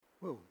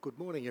Well, good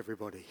morning,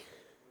 everybody.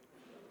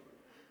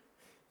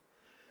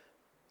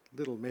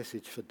 Little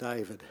message for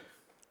David.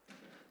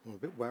 I'm a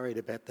bit worried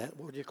about that.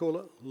 What do you call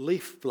it?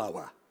 Leaf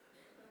blower.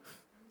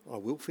 I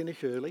will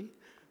finish early.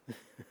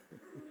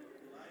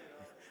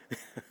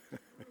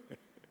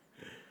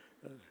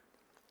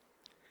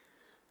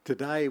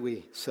 Today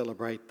we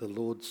celebrate the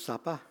Lord's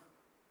Supper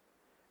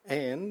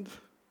and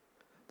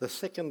the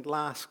second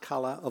last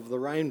colour of the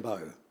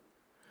rainbow.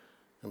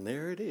 And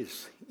there it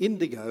is,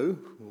 indigo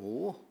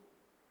or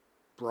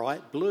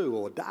bright blue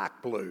or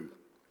dark blue.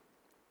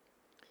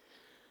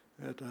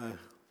 But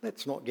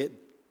let's not get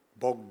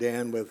bogged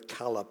down with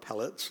colour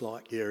palettes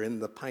like you're in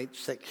the paint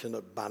section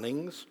at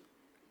Bunnings.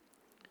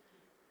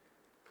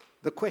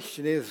 The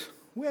question is,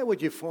 where would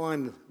you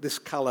find this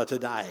colour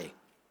today?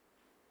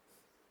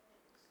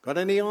 Got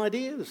any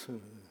ideas?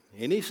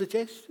 Any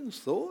suggestions,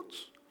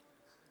 thoughts?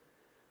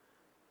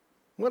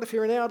 What if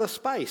you're in outer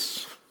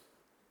space?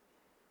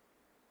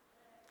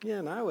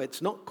 You know,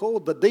 it's not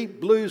called the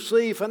deep blue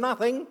sea for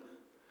nothing.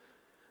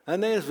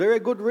 And there's very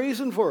good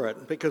reason for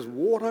it, because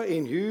water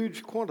in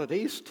huge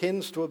quantities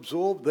tends to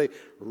absorb the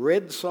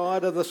red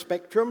side of the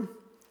spectrum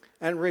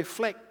and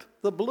reflect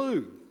the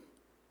blue.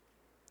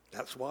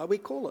 That's why we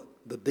call it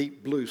the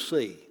deep blue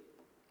sea.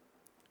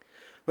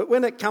 But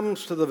when it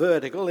comes to the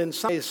vertical, in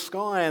some ways,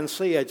 sky and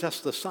sea are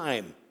just the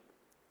same.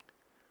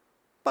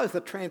 Both are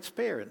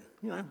transparent.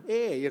 You know,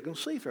 air, you can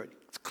see through it.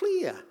 It's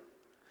clear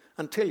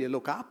until you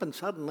look up and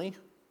suddenly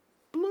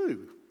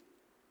blue.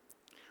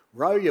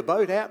 Row your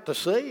boat out to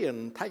sea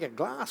and take a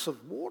glass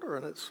of water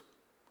and it's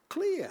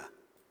clear.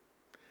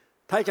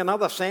 Take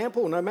another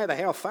sample, no matter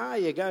how far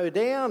you go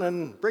down,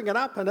 and bring it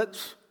up and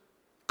it's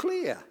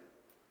clear.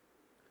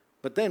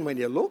 But then when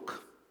you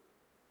look,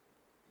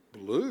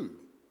 blue.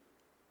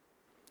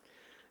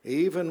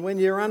 Even when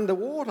you're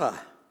underwater,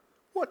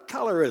 what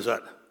colour is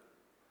it?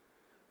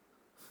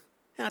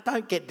 Now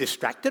don't get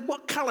distracted,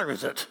 what colour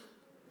is it?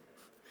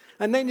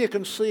 And then you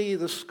can see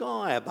the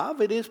sky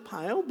above. It is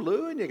pale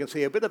blue, and you can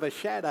see a bit of a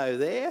shadow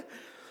there.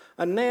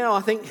 And now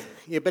I think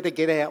you better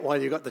get out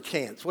while you've got the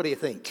chance. What do you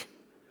think?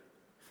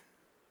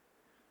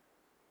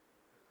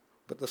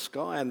 But the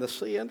sky and the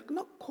sea are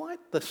not quite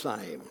the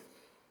same.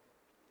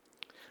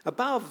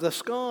 Above the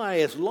sky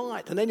is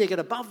light, and then you get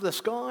above the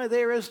sky,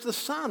 there is the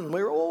sun,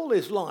 where all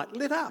is light,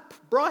 lit up,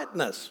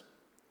 brightness.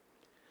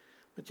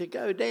 But you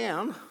go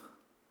down,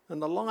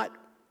 and the light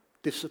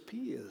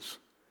disappears.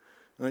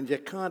 And you're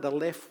kind of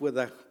left with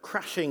a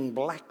crushing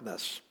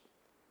blackness.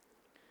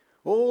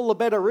 All the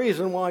better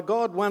reason why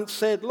God once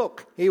said,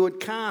 look, he would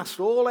cast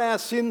all our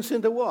sins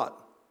into what?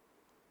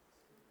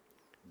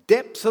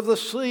 Depths of the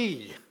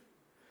sea.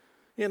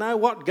 You know,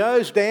 what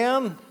goes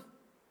down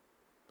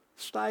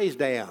stays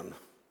down.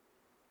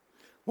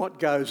 What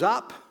goes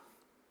up,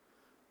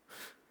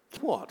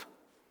 what?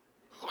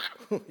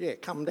 Yeah,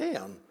 come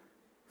down.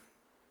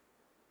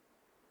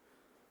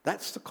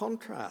 That's the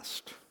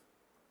contrast.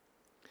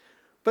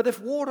 But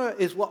if water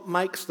is what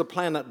makes the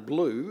planet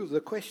blue,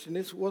 the question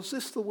is, was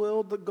this the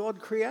world that God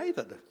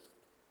created?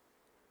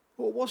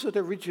 Or was it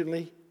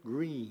originally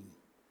green?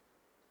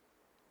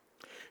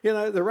 You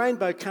know, the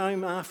rainbow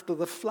came after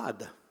the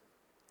flood.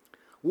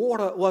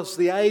 Water was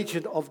the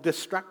agent of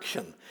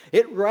destruction.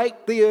 It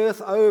raked the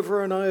earth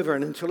over and over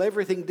and until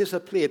everything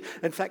disappeared.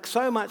 In fact,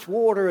 so much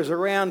water is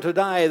around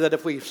today that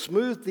if we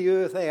smoothed the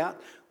earth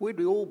out,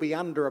 we'd all be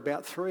under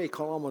about 3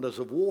 kilometres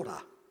of water.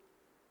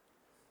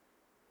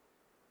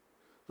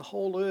 The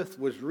whole earth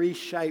was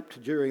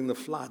reshaped during the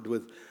flood,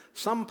 with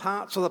some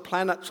parts of the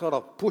planet sort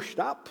of pushed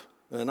up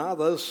and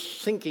others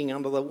sinking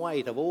under the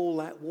weight of all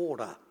that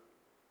water.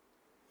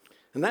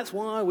 And that's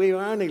why we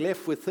were only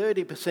left with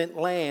 30%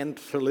 land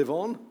to live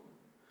on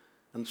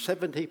and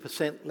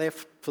 70%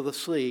 left for the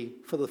sea,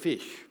 for the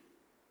fish.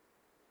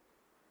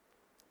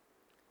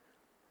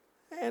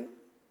 And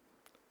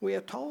we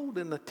are told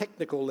in the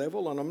technical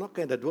level, and I'm not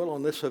going to dwell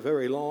on this for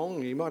very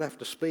long, you might have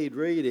to speed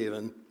read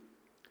even,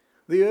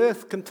 the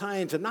earth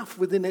contains enough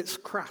within its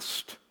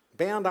crust,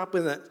 bound up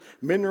in its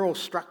mineral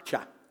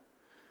structure,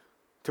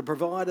 to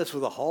provide us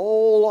with a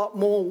whole lot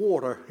more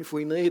water if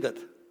we need it.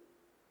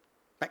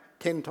 Back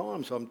 10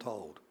 times, I'm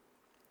told.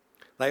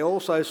 They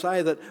also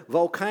say that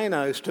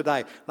volcanoes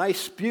today, they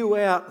spew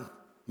out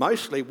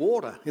mostly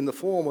water in the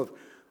form of,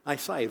 they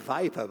say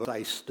vapour, but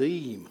they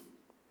steam,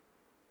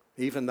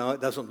 even though it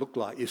doesn't look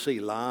like you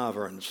see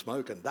lava and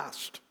smoke and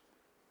dust.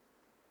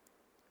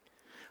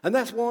 And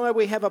that's why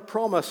we have a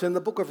promise in the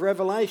book of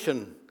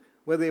Revelation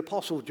where the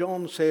Apostle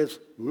John says,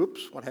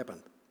 whoops, what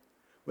happened?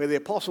 Where the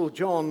Apostle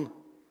John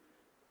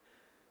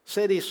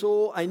said he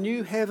saw a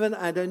new heaven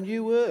and a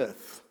new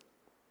earth.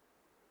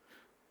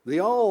 The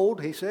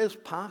old, he says,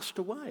 passed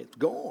away, it's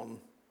gone.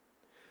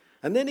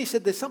 And then he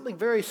said there's something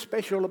very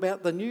special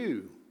about the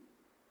new.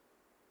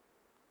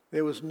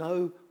 There was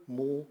no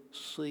more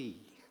sea.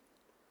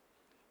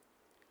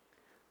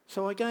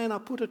 So again, I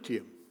put it to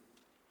you.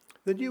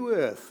 The new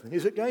earth,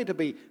 is it going to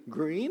be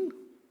green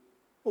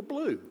or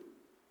blue?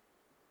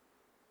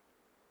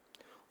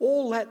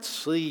 All that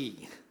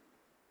sea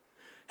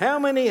How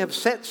many have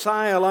set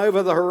sail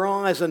over the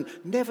horizon,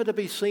 never to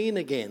be seen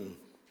again?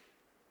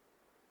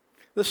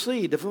 The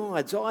sea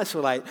divides,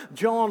 isolates.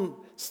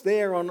 John's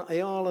there on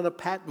the island of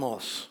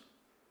Patmos.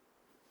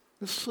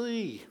 The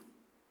sea,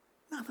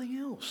 nothing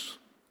else.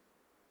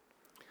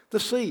 The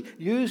sea,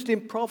 used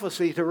in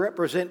prophecy to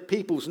represent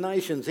peoples,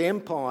 nations,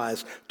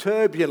 empires,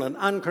 turbulent,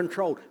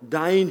 uncontrolled,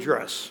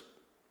 dangerous.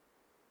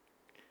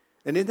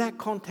 And in that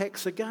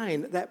context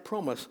again, that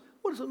promise,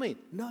 what does it mean?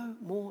 No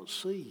more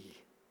sea.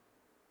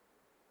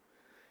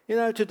 You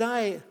know,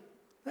 today,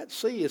 that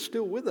sea is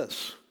still with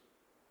us.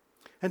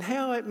 And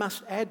how it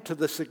must add to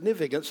the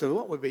significance of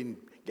what we've been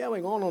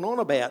going on and on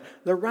about,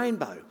 the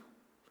rainbow.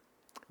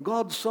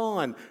 God's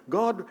sign.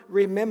 God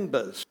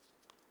remembers.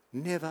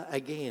 Never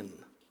again.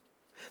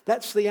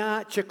 That's the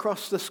arch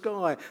across the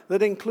sky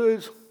that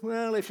includes,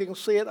 well, if you can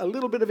see it, a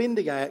little bit of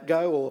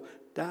indigo or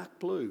dark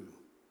blue.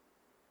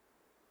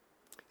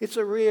 It's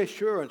a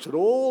reassurance that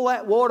all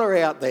that water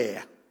out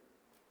there,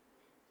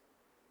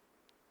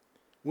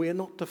 we're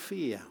not to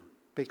fear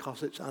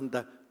because it's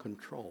under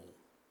control.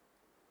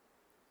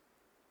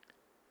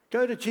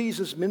 Go to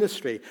Jesus'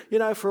 ministry. You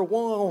know, for a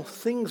while,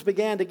 things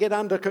began to get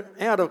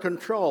out of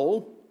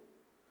control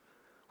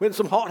when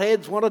some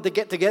hotheads wanted to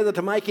get together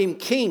to make him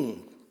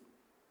king.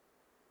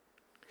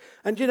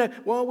 And you know,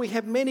 while we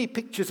have many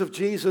pictures of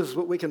Jesus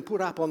that we can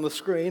put up on the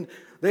screen,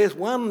 there's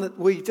one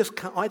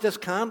that I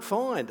just can't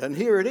find, and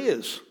here it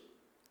is.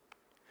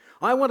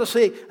 I want to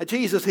see a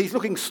Jesus, he's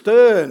looking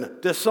stern,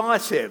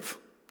 decisive,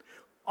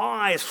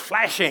 eyes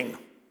flashing.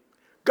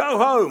 Go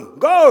home,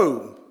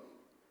 go!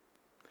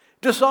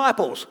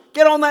 Disciples,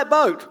 get on that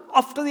boat,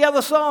 off to the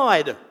other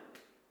side.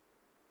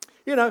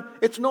 You know,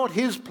 it's not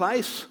his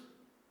place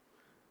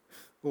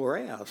or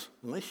ours,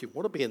 unless you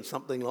want to be in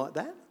something like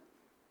that.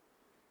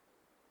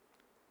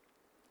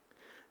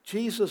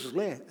 Jesus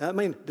left,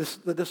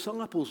 the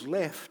disciples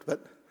left,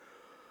 but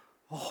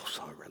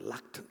so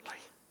reluctantly.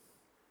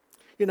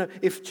 You know,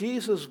 if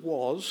Jesus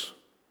was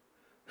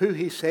who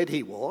he said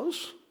he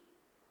was,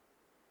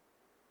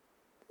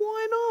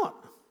 why not?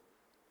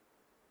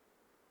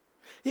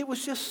 It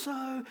was just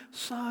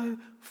so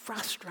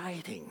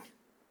frustrating.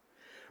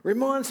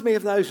 Reminds me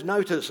of those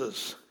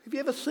notices. Have you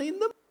ever seen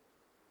them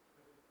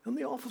on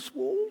the office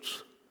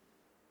walls?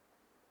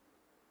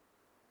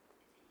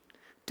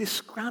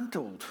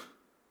 Disgruntled,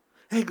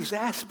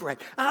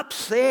 exasperated,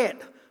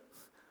 upset.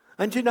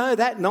 And you know,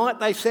 that night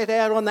they set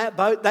out on that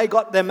boat, they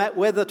got their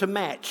weather to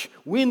match.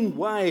 Wind,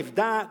 wave,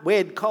 dark,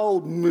 wet,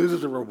 cold,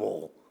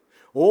 miserable.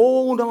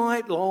 All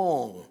night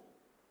long.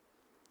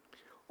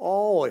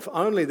 Oh, if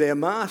only their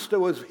master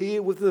was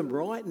here with them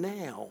right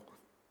now.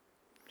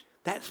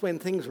 That's when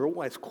things are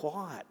always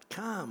quiet,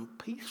 calm,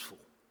 peaceful.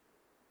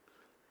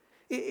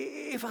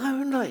 If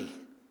only.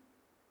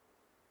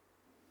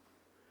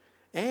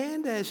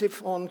 And as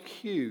if on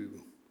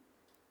cue,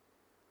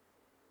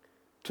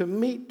 to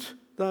meet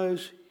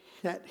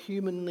that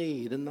human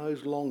need and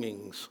those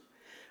longings,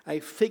 a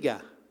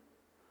figure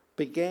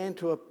began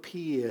to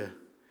appear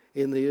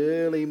in the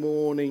early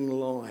morning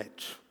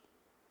light,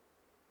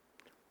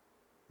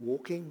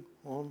 walking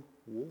on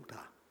water.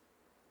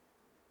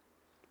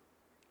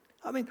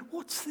 I mean,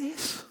 what's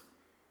this?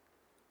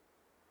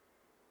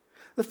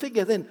 The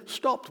figure then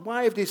stopped,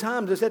 waved his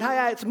arms and said,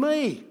 hey, it's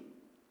me.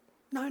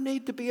 No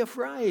need to be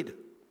afraid.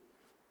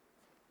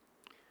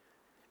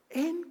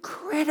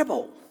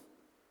 Incredible.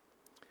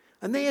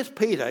 And there's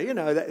Peter. You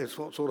know, that is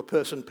what sort of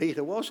person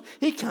Peter was.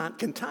 He can't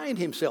contain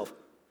himself.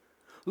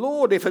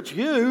 Lord, if it's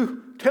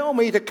you, tell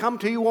me to come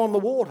to you on the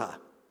water.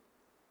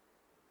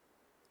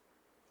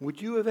 Would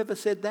you have ever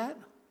said that?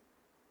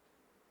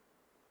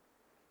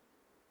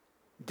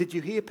 Did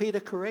you hear Peter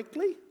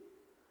correctly?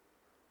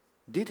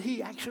 Did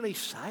he actually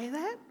say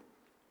that?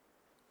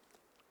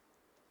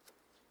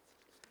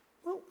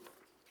 Well,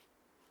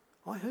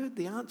 I heard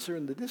the answer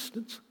in the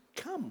distance.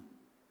 Come.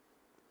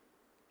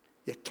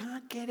 You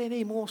can't get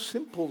any more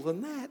simple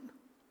than that.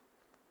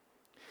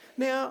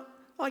 Now,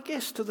 I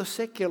guess to the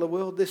secular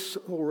world this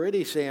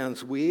already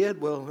sounds weird.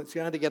 Well, it's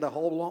going to get a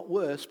whole lot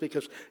worse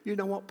because you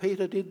know what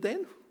Peter did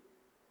then?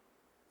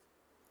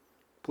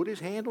 Put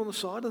his hand on the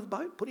side of the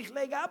boat, put his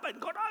leg up and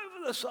got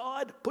over the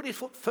side, put his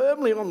foot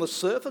firmly on the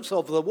surface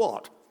of the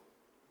what?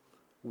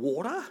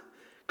 Water.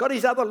 Got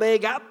his other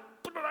leg up,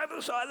 put it over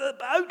the side of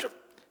the boat,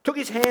 took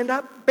his hand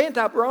up, bent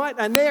upright,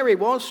 and there he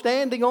was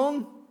standing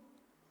on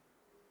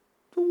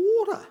the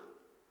water.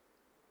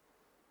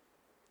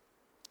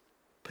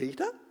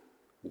 Peter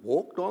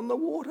walked on the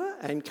water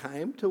and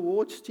came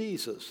towards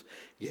Jesus.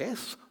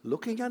 Yes,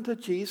 looking unto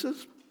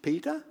Jesus,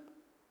 Peter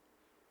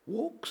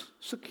walks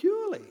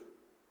securely.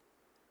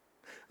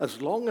 As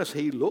long as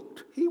he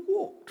looked, he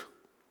walked.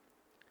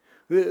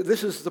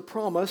 This is the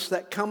promise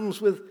that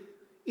comes with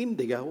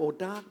indigo or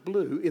dark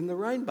blue in the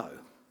rainbow.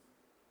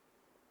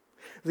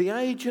 The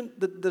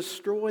agent that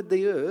destroyed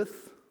the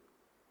earth,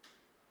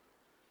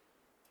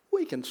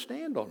 we can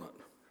stand on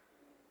it.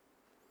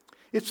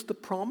 It's the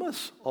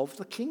promise of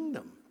the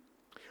kingdom.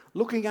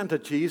 Looking unto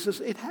Jesus,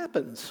 it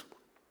happens.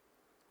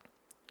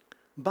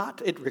 But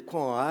it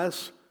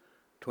requires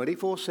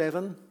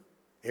 24/7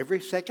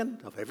 every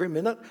second of every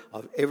minute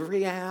of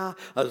every hour,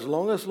 as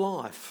long as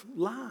life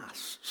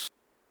lasts.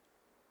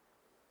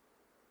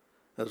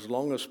 As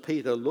long as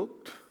Peter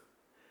looked,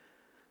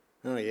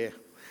 oh yeah,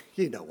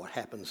 you know what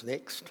happens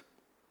next.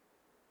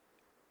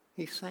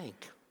 He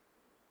sank.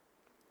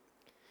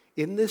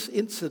 In this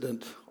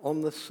incident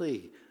on the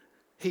sea,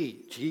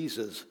 he,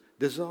 Jesus,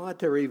 desired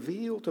to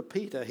reveal to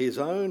Peter his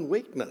own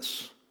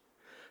weakness,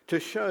 to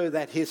show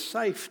that his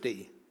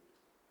safety,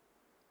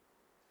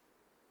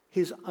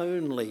 his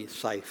only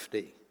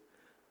safety,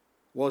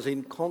 was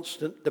in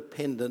constant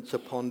dependence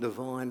upon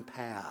divine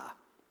power.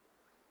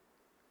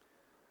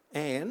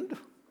 And,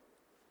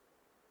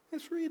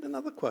 let's read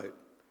another quote.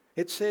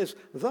 It says,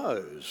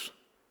 those.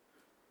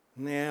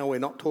 Now we're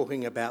not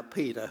talking about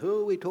Peter.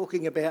 Who are we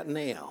talking about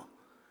now?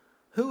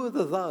 Who are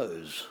the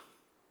those?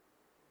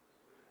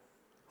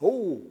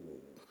 Oh,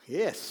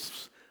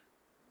 yes.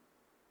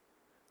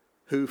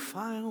 Who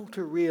fail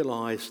to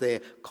realise their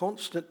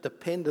constant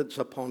dependence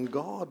upon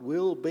God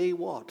will be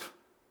what?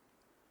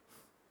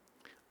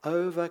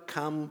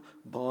 Overcome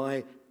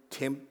by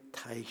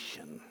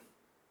temptation.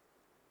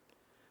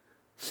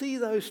 See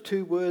those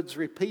two words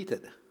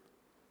repeated.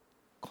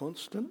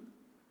 Constant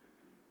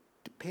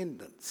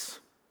dependence.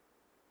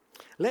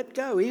 Let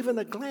go even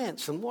a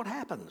glance and what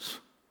happens?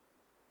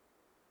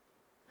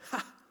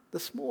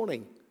 This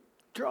morning,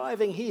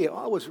 driving here,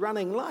 I was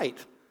running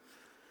late.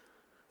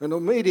 And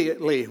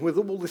immediately, with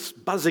all this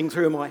buzzing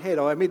through my head,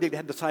 I immediately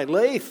had to say,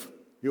 Leith,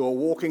 you're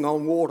walking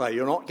on water.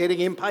 You're not getting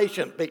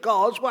impatient,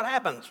 because what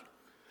happens?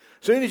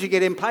 As soon as you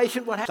get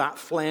impatient, what happens? Start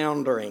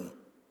floundering.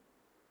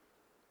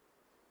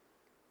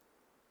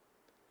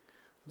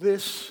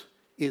 This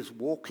is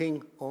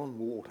walking on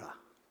water.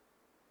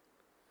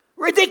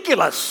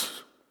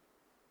 Ridiculous!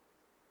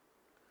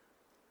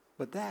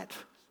 But that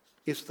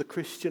is the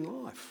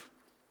Christian life.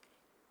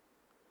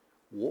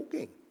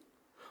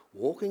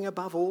 Walking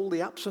above all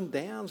the ups and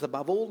downs,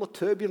 above all the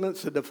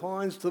turbulence that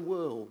defines the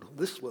world,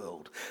 this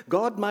world.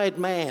 God made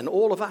man,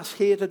 all of us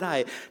here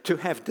today, to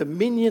have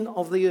dominion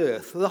of the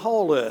earth, the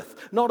whole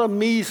earth, not a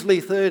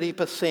measly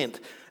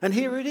 30%. And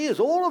here it is,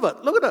 all of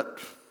it. Look at it.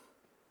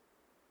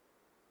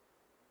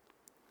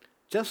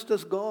 Just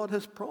as God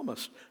has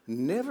promised,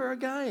 never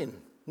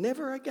again.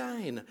 Never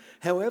again.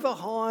 However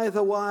high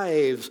the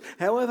waves,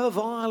 however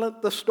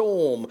violent the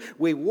storm,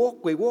 we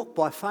walk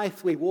by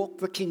faith, we walk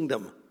the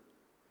kingdom.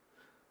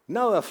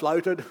 Noah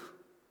floated,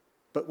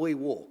 but we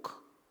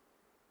walk.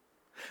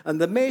 And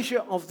the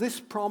measure of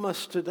this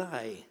promise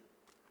today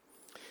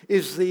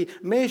is the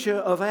measure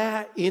of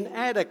our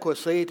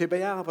inadequacy to be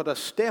able to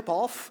step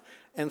off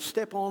and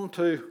step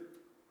onto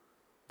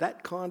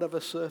that kind of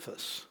a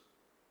surface.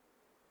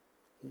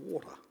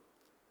 Water.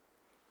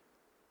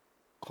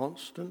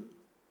 Constant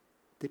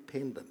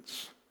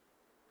dependence.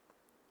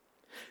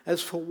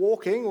 As for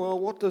walking, well,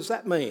 what does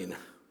that mean?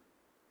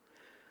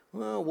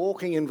 Well,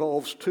 walking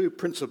involves two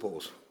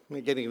principles.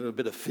 We're getting into a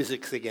bit of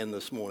physics again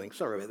this morning.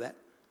 Sorry about that.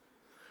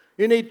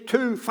 You need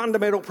two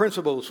fundamental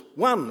principles.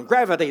 One,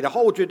 gravity to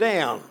hold you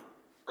down.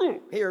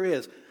 Here it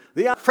is.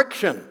 The other,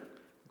 friction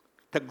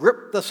to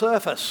grip the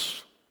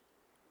surface.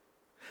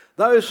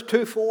 Those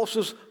two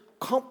forces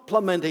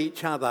complement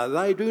each other.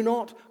 They do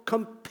not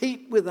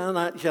compete with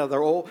each other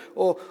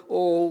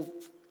or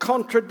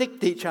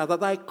contradict each other.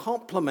 They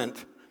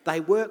complement. They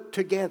work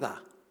together.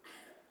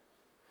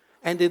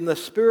 And in the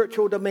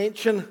spiritual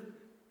dimension,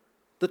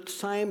 the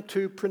same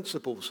two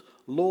principles,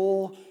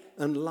 law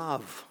and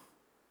love.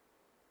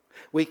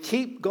 We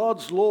keep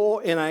God's law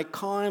in a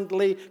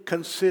kindly,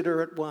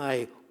 considerate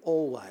way,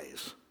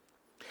 always.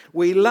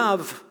 We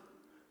love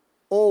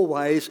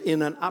always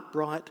in an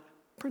upright,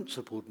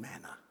 principled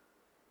manner.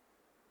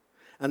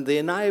 And the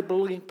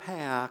enabling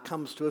power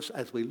comes to us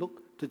as we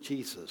look to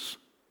Jesus.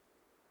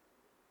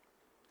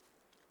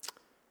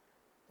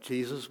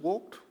 Jesus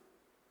walked.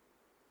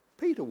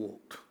 Peter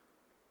walked.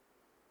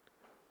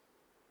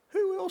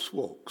 Who else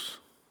walks?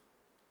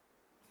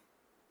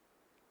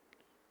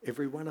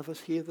 Every one of us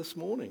here this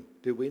morning,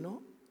 do we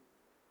not?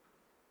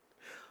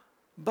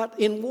 But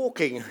in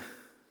walking,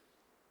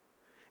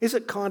 is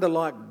it kind of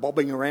like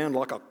bobbing around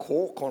like a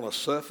cork on a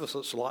surface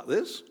that's like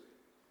this?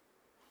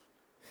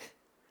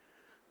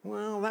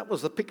 Well, that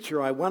was the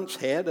picture I once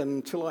had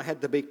until I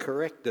had to be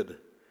corrected.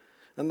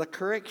 And the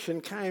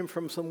correction came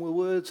from some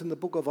words in the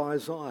book of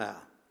Isaiah.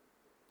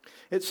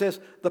 It says,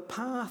 the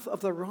path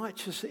of the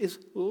righteous is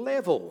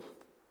level.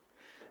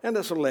 And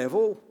it's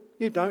level.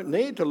 You don't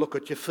need to look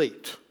at your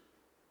feet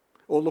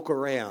or look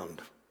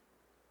around.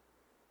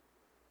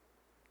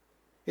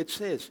 It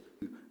says,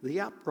 the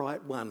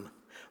upright one,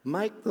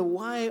 make the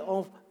way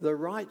of the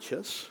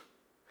righteous,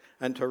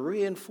 and to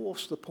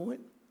reinforce the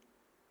point,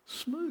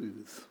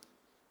 smooth.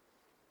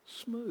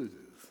 Smooth.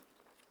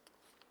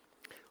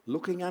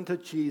 Looking unto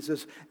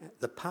Jesus,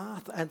 the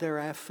path under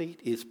our feet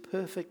is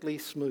perfectly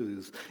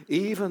smooth,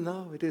 even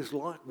though it is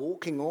like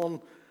walking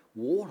on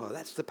water.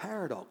 That's the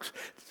paradox.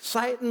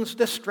 Satan's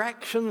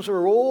distractions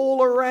are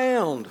all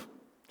around.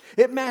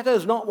 It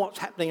matters not what's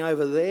happening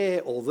over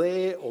there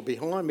or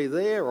behind me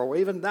there or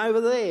even over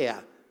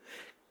there.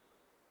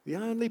 The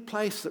only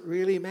place that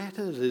really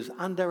matters is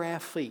under our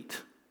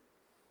feet.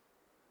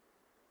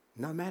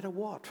 No matter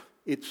what,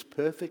 it's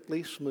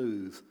perfectly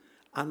smooth,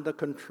 under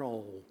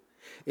control,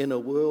 in a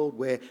world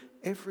where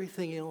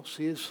everything else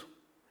is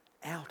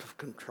out of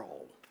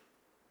control.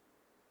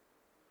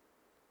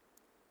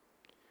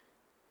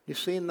 You've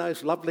seen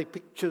those lovely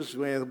pictures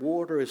where the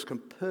water is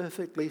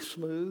perfectly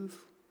smooth?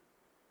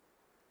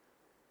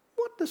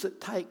 What does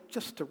it take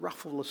just to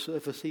ruffle the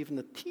surface even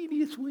the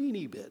teeniest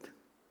weeny bit?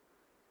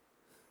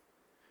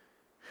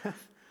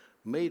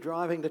 Me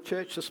driving to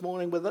church this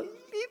morning with a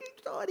little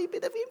tiny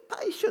bit of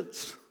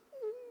impatience.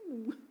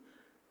 Ooh.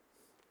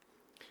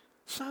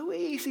 So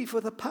easy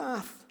for our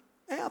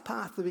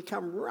path to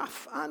become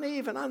rough,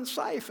 uneven,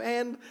 unsafe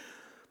and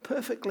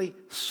perfectly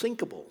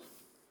sinkable.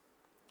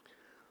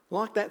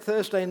 Like that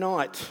Thursday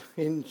night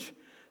in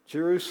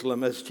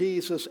Jerusalem as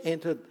Jesus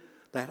entered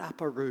that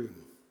upper room.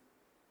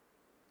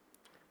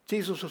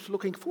 Jesus was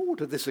looking forward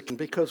to this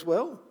because,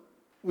 well,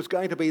 it was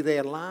going to be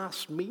their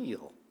last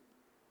meal.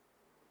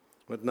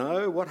 But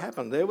no, what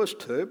happened? There was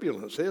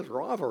turbulence, there's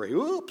rivalry.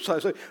 Oops!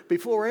 So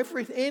before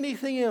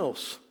anything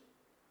else,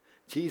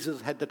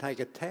 Jesus had to take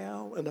a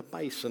towel and a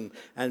basin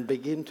and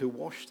begin to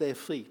wash their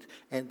feet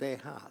and their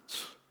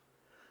hearts.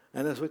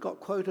 And as we got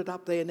quoted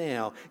up there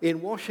now,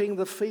 in washing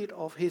the feet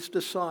of his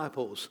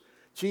disciples,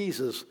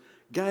 Jesus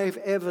gave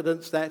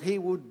evidence that he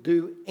would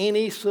do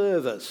any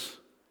service,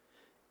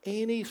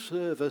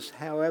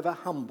 however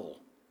humble,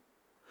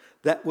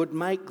 that would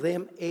make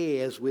them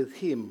heirs with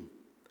him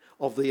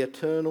of the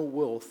eternal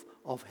wealth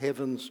of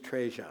heaven's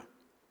treasure.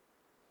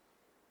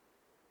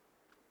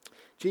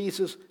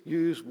 Jesus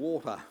used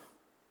water,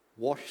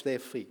 washed their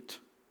feet.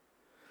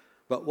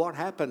 But what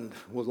happened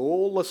with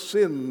all the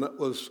sin that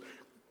was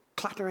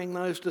cluttering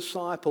those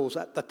disciples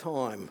at the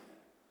time?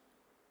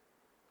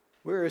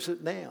 Where is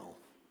it now?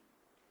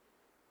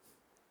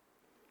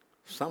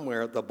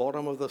 Somewhere at the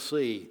bottom of the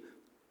sea,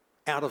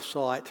 out of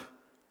sight,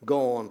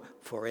 gone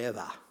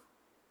forever.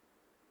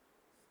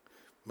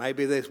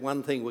 Maybe there's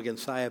one thing we can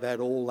say about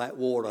all that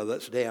water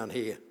that's down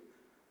here.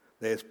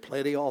 There's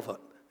plenty of it.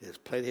 There's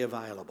plenty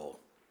available.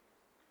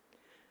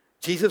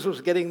 Jesus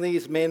was getting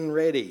these men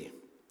ready.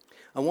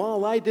 And while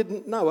they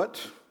didn't know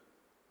it,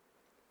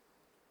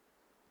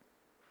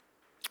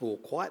 or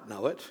quite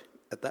know it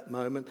at that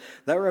moment,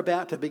 they were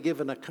about to be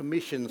given a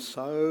commission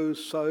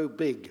so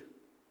big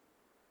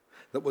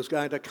that was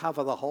going to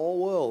cover the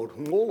whole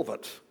world, all of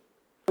it.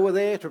 They were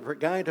there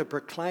going to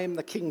proclaim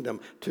the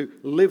kingdom, to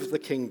live the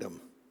kingdom.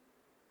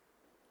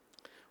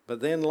 But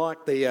then,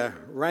 like the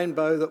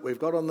rainbow that we've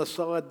got on the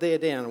side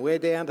there we're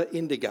down to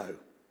indigo.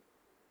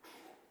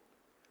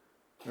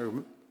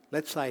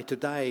 Let's say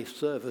today's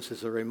service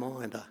is a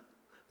reminder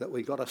that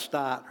we've got to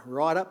start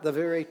right up the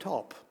very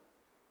top.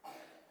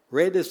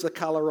 Red is the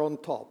colour on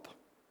top.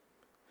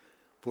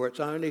 For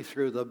it's only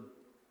through the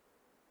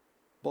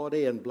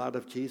body and blood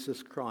of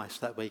Jesus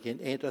Christ that we can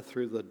enter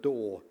through the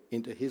door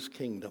into his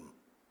kingdom.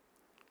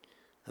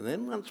 And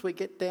then once we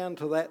get down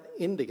to that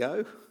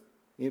indigo,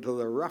 into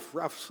the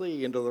rough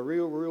sea, into the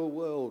real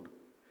world,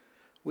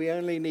 we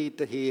only need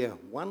to hear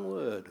one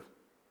word.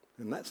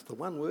 And that's the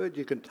one word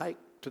you can take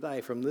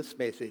today from this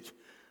message.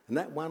 And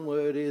that one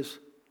word is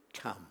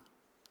come.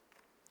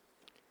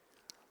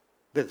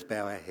 Let's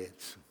bow our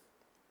heads.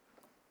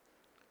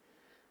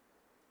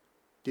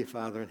 Dear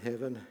Father in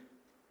heaven,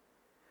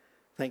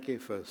 thank you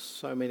for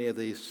so many of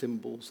these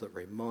symbols that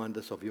remind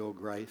us of your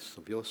grace,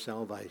 of your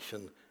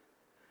salvation,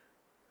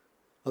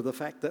 of the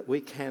fact that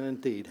we can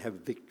indeed have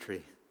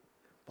victory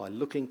by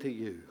looking to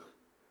you,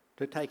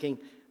 to taking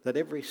that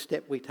every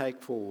step we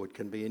take forward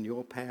can be in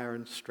your power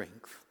and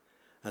strength,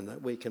 and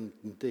that we can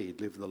indeed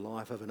live the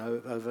life of an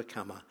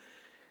overcomer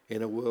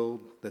in a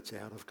world that's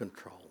out of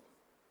control.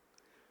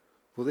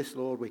 For this,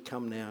 Lord, we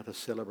come now to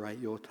celebrate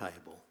your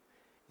table.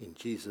 In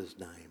Jesus'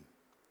 name,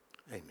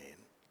 amen.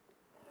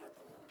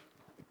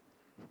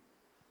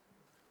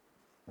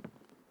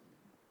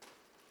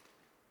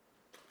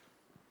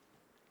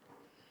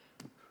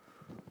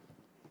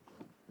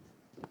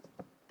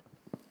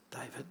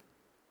 David.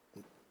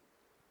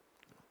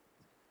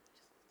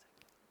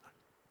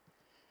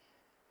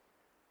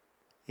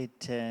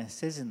 It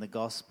says in the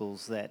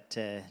Gospels that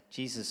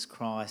Jesus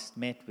Christ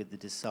met with the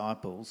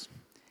disciples,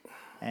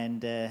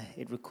 and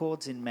it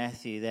records in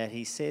Matthew that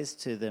he says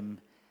to them,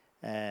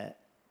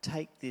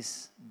 take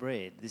this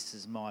bread, this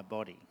is my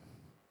body.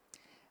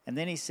 And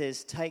then he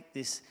says, take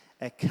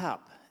a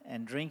cup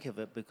and drink of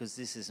it because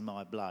this is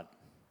my blood.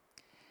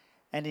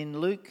 And in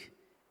Luke,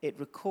 it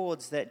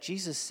records that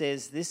Jesus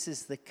says, this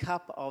is the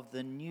cup of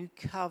the new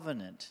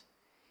covenant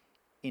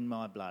in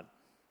my blood.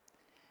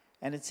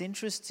 And it's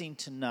interesting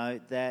to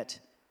note that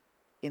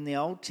in the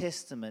Old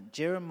Testament,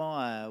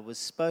 Jeremiah was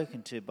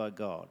spoken to by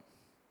God.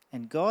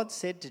 And God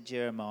said to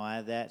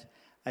Jeremiah that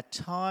a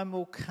time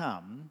will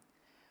come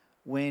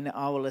when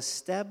I will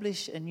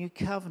establish a new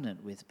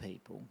covenant with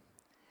people,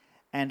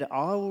 and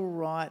I will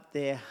write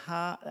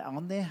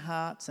on their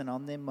hearts and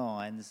on their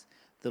minds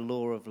the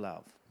law of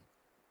love.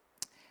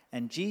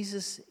 And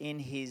Jesus, in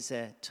his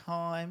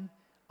time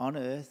on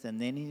earth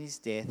and then in his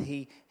death,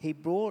 he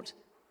brought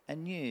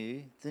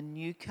anew the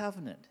new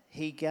covenant.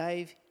 He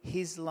gave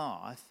his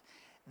life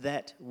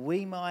that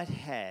we might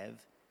have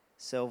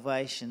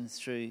salvation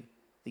through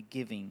the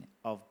giving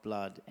of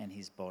blood and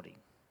his body.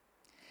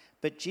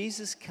 But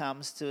Jesus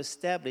comes to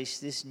establish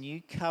this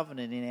new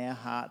covenant in our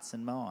hearts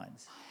and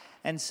minds.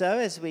 And so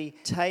as we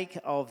take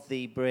of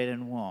the bread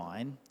and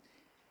wine,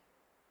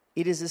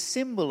 it is a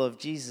symbol of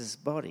Jesus'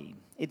 body.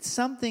 It's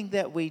something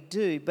that we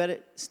do, but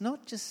it's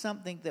not just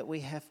something that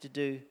we have to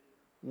do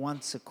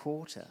once a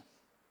quarter.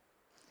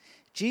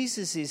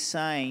 Jesus is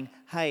saying,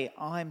 hey,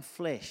 I'm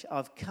flesh.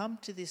 I've come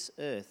to this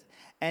earth.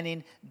 And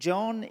in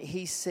John,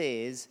 he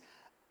says,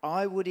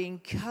 I would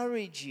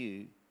encourage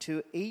you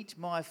to eat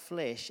my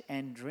flesh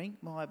and drink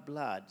my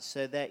blood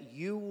so that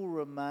you will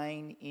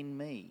remain in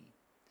me.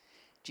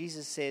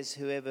 Jesus says,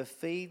 whoever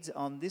feeds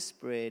on this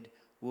bread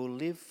will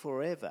live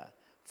forever,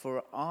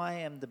 for I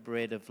am the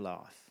bread of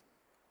life.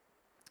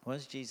 What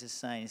is Jesus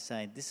saying? He's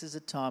saying this is a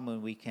time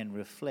when we can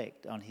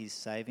reflect on his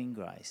saving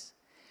grace.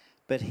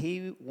 But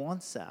he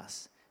wants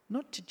us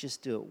not to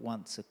just do it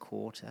once a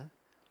quarter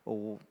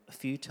or a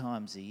few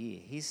times a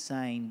year. He's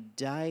saying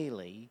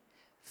daily,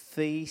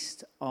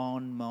 feast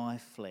on my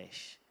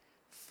flesh.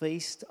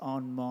 Feast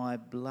on my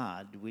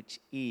blood, which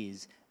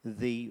is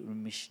the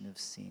remission of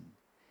sin.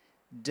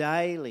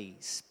 Daily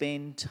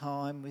spend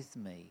time with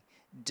me.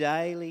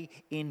 Daily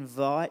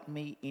invite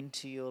me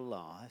into your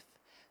life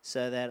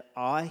so that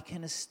I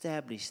can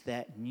establish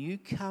that new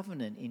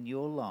covenant in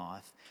your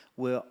life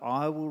where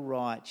I will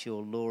write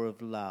your law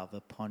of love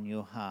upon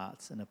your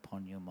hearts and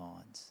upon your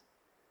minds.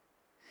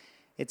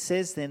 It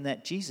says then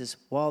that Jesus,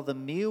 while the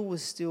meal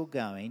was still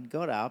going,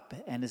 got up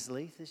and, as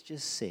Leith has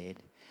just said,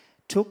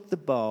 took the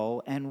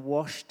bowl and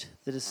washed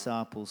the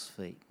disciples'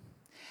 feet.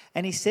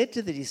 And he said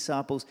to the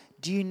disciples,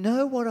 do you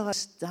know what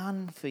I've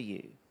done for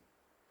you?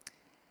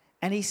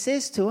 And he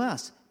says to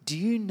us, do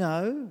you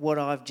know what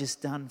I've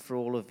just done for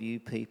all of you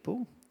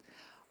people?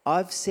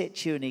 I've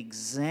set you an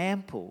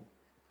example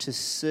to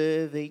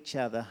serve each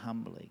other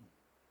humbly.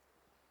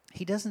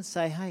 He doesn't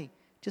say, hey,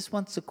 just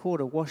once a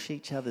quarter, wash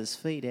each other's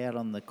feet out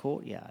on the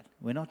courtyard.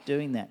 We're not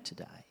doing that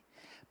today.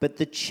 But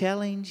the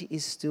challenge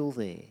is still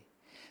there,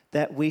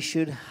 that we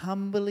should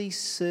humbly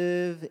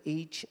serve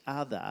each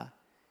other,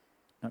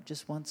 not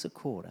just once a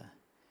quarter,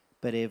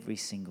 but every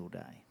single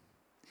day.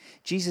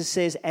 Jesus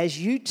says,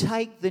 as you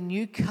take the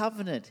new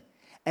covenant,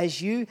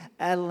 as you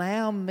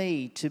allow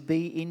me to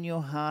be in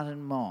your heart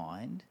and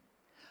mind,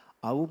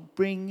 I will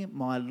bring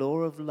my law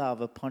of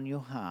love upon your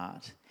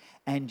heart,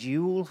 and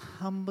you will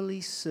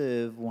humbly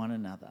serve one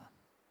another.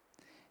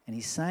 And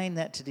he's saying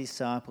that to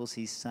disciples,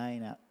 he's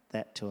saying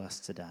that to us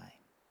today.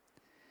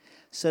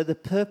 So the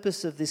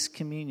purpose of this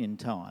communion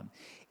time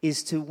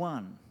is to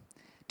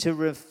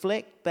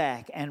reflect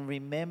back and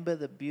remember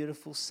the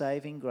beautiful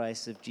saving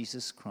grace of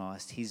Jesus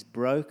Christ, his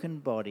broken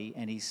body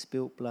and his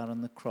spilt blood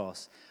on the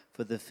cross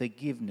for the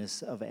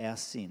forgiveness of our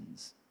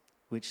sins,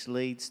 which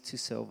leads to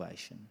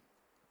salvation.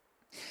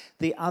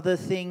 The other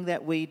thing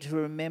that we to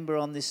remember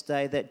on this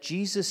day, that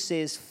Jesus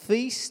says,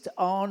 feast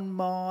on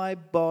my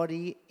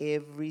body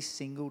every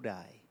single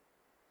day.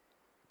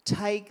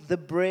 Take the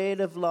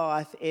bread of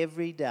life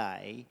every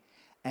day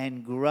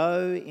and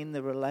grow in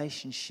the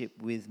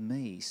relationship with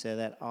me so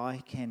that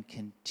I can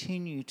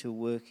continue to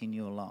work in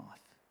your life.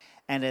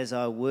 And as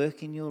I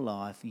work in your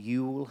life,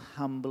 you will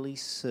humbly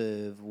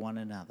serve one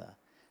another.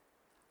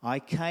 I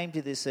came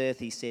to this earth,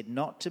 he said,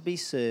 not to be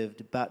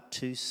served, but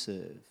to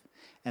serve.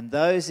 And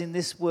those in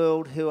this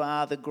world who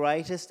are the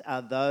greatest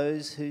are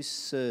those who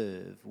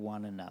serve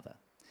one another.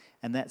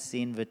 And that's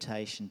the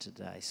invitation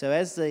today. So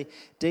as the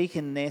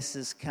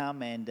deaconesses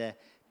come and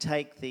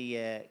take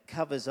the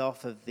covers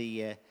off of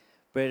the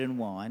bread and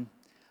wine,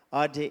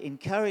 I'd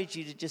encourage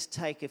you to just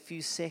take a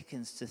few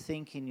seconds to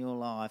think in your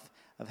life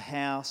of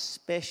how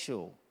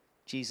special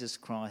Jesus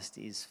Christ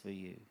is for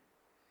you.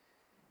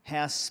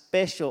 How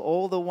special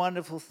all the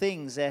wonderful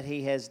things that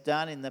he has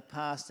done in the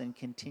past and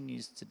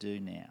continues to do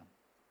now.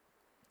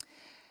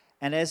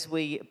 And as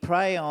we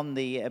pray on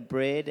the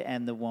bread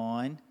and the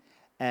wine,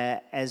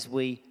 as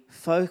we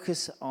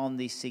focus on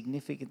the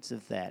significance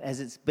of that,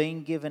 as it's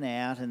been given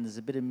out and there's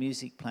a bit of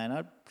music playing,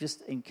 I'd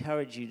just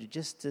encourage you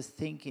to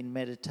think in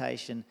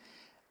meditation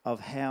of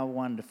how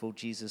wonderful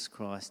Jesus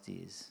Christ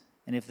is.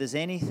 And if there's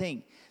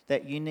anything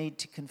that you need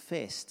to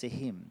confess to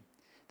him,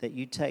 that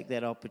you take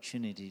that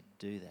opportunity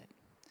to do that.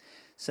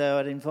 So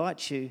I'd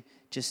invite you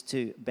just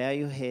to bow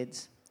your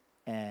heads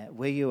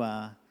where you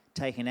are,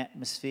 take an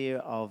atmosphere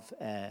of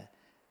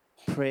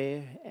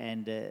prayer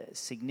and a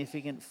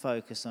significant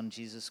focus on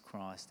Jesus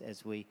Christ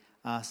as we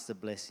ask the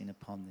blessing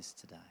upon this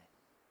today.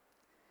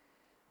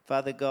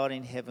 Father God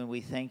in heaven,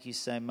 we thank you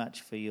so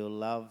much for your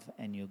love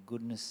and your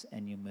goodness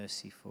and your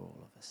mercy for all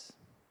of us.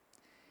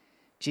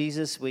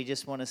 Jesus, we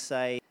just want to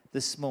say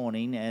this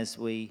morning as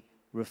we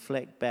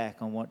reflect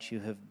back on what you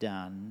have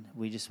done,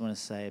 we just want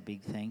to say a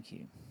big thank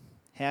you.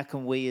 How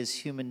can we as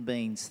human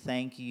beings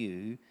thank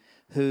you,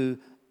 who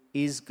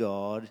is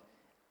God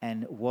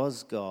and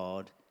was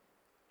God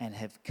and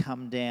have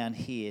come down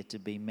here to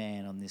be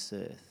man on this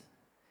earth?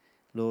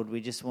 Lord,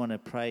 we just want to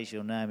praise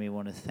your name. We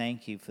want to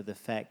thank you for the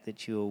fact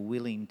that you are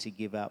willing to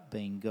give up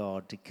being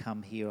God, to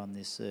come here on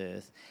this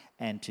earth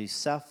and to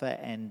suffer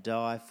and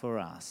die for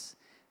us,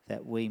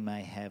 that we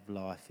may have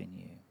life in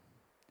you.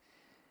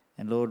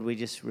 And Lord, we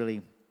just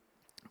really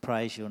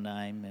praise your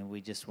name, and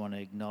we just want to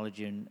acknowledge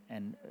you.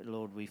 And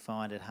Lord, we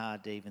find it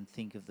hard to even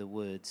think of the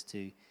words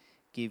to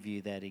give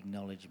you that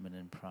acknowledgement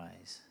and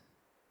praise.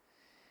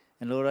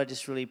 And Lord, I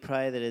just really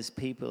pray that as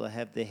people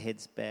have their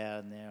heads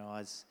bowed and their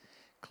eyes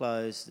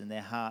closed and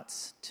their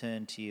hearts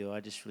turned to you,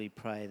 I just really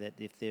pray that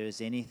if there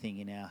is anything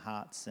in our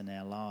hearts and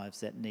our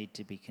lives that need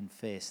to be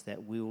confessed,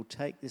 that we will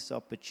take this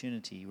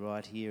opportunity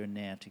right here and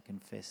now to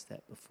confess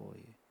that before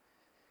you.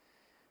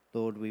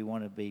 Lord, we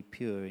want to be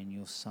pure in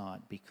your sight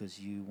because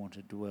you want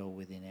to dwell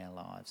within our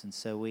lives. And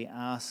so we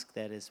ask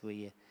that as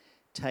we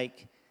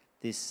take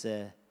this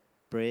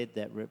bread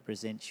that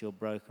represents your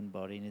broken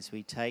body, and as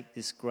we take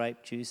this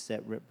grape juice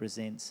that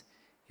represents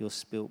your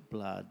spilt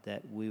blood,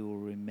 that we will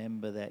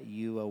remember that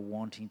you are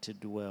wanting to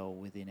dwell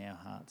within our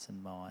hearts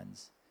and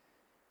minds,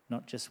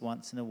 not just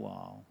once in a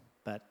while,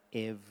 but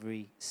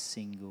every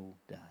single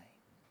day.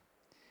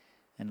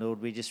 And Lord,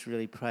 we just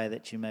really pray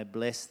that you may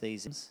bless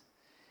these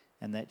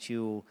and that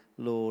you will,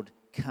 Lord,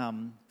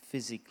 come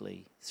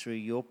physically through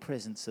your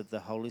presence of the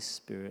Holy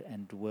Spirit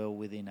and dwell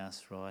within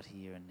us right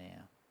here and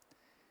now.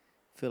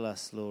 Fill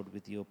us, Lord,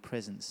 with your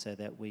presence so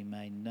that we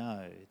may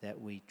know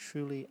that we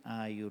truly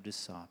are your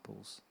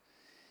disciples,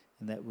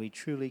 and that we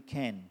truly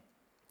can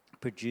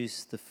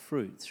produce the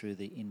fruit through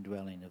the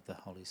indwelling of the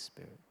Holy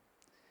Spirit.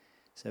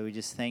 So we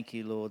just thank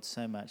you, Lord,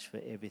 so much for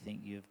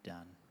everything you've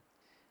done.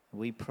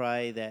 We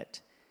pray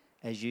that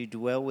as you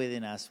dwell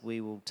within us,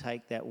 we will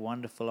take that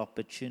wonderful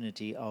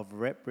opportunity of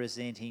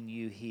representing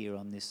you here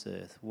on this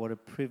earth. What a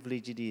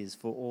privilege it is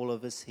for all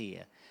of us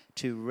here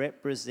to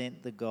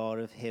represent the God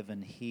of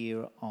heaven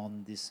here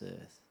on this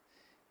earth.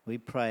 We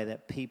pray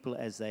that people,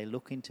 as they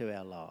look into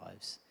our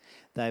lives,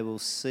 they will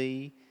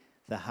see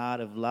the heart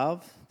of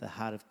love, the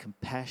heart of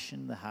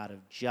compassion, the heart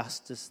of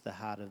justice, the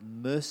heart of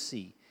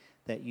mercy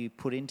that you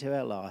put into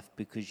our life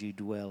because you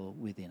dwell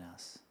within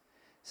us.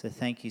 So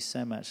thank you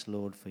so much,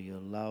 Lord, for your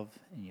love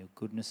and your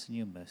goodness and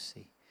your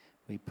mercy.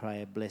 We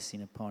pray a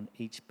blessing upon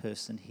each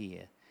person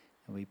here,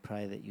 and we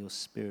pray that your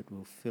Spirit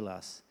will fill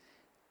us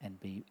and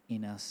be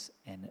in us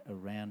and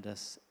around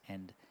us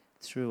and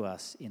through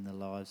us in the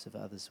lives of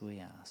others, we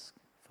ask.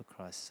 For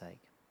Christ's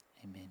sake,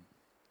 amen.